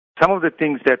Some of the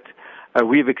things that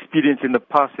we've experienced in the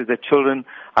past is that children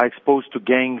are exposed to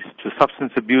gangs, to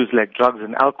substance abuse like drugs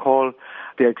and alcohol.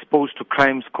 They're exposed to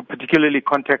crimes, particularly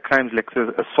contact crimes like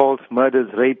assaults,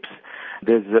 murders, rapes.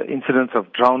 There's incidents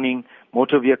of drowning,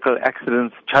 motor vehicle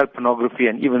accidents, child pornography,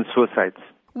 and even suicides.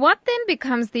 What then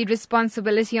becomes the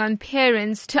responsibility on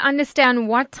parents to understand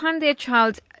what time their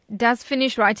child does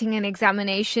finish writing an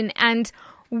examination and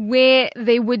where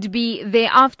they would be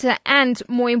thereafter, and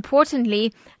more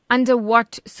importantly, under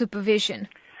what supervision?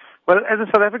 Well, as a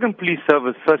South African Police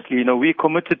Service, firstly, we're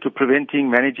committed to preventing,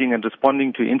 managing and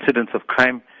responding to incidents of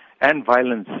crime and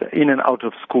violence in and out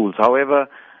of schools. However,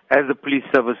 as a police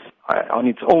service on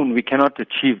its own, we cannot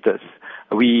achieve this.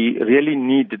 We really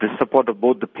need the support of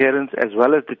both the parents as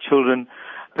well as the children,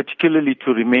 particularly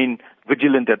to remain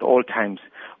vigilant at all times.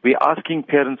 We're asking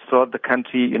parents throughout the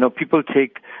country, people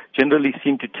generally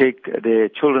seem to take their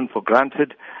children for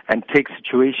granted and take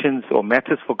situations or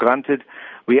matters for granted.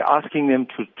 We're asking them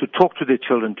to talk to their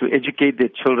children, to educate their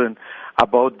children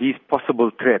about these possible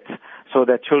threats so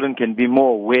that children can be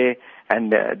more aware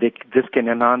and this can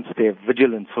enhance their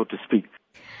vigilance, so to speak.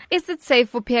 Is it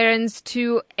safe for parents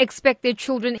to expect their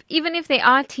children, even if they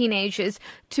are teenagers,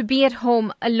 to be at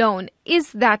home alone?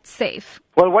 Is that safe?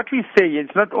 Well, what we say,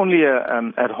 it's not only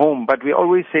at home, but we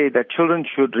always say that children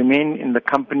should remain in the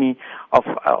company of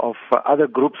other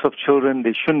groups of children.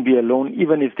 They shouldn't be alone.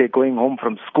 Even if they're going home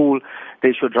from school,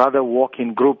 they should rather walk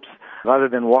in groups rather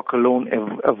than walk alone.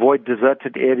 Avoid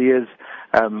deserted areas.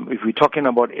 If we're talking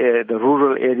about the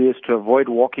rural areas, to avoid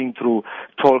walking through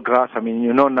tall grass.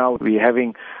 Now we're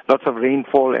having lots of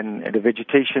rainfall and the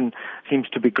vegetation seems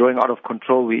to be growing out of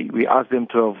control. We ask them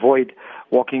to avoid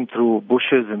walking through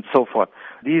bushes and so forth.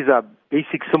 These are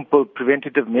basic, simple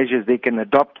preventative measures they can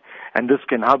adopt, and this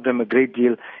can help them a great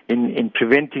deal in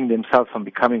preventing themselves from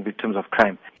becoming victims of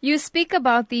crime. You speak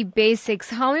about the basics.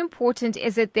 How important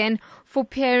is it then for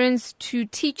parents to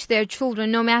teach their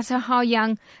children, no matter how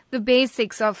young, the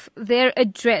basics of their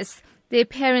address, their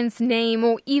parents' name,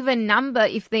 or even number,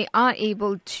 if they are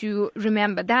able to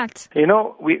remember that?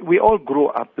 We all grow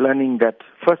up learning that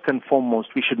first and foremost,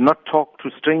 we should not talk to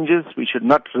strangers. We should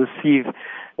not receive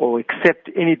or accept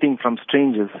anything from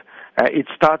strangers. It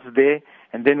starts there.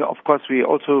 And then, of course, we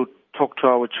also talk to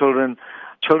our children.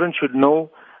 Children should know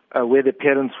where their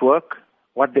parents work,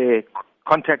 what their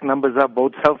contact numbers are,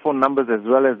 both cell phone numbers as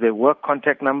well as their work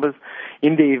contact numbers.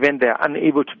 In the event they are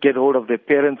unable to get hold of their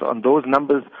parents on those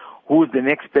numbers, who is the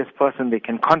next best person they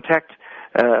can contact,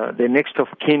 their next of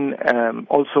kin,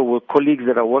 also with colleagues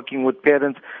that are working with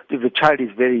parents. If the child is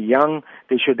very young,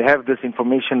 they should have this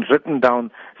information written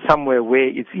down somewhere where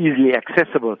it's easily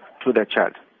accessible to their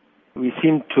child. We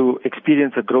seem to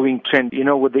experience a growing trend,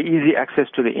 with the easy access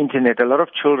to the internet. A lot of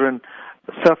children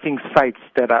surfing sites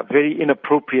that are very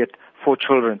inappropriate for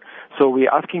children. So we're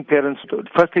asking parents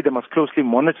firstly, they must closely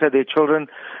monitor their children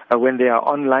when they are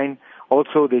online.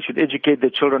 Also, they should educate their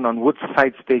children on which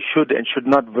sites they should and should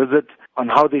not visit, on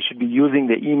how they should be using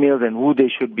their emails and who they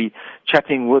should be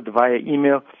chatting with via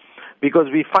email. Because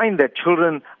we find that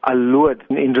children are lured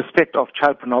in respect of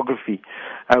child pornography.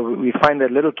 We find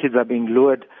that little kids are being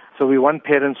lured. So we want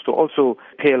parents to also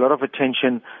pay a lot of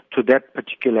attention to that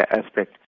particular aspect.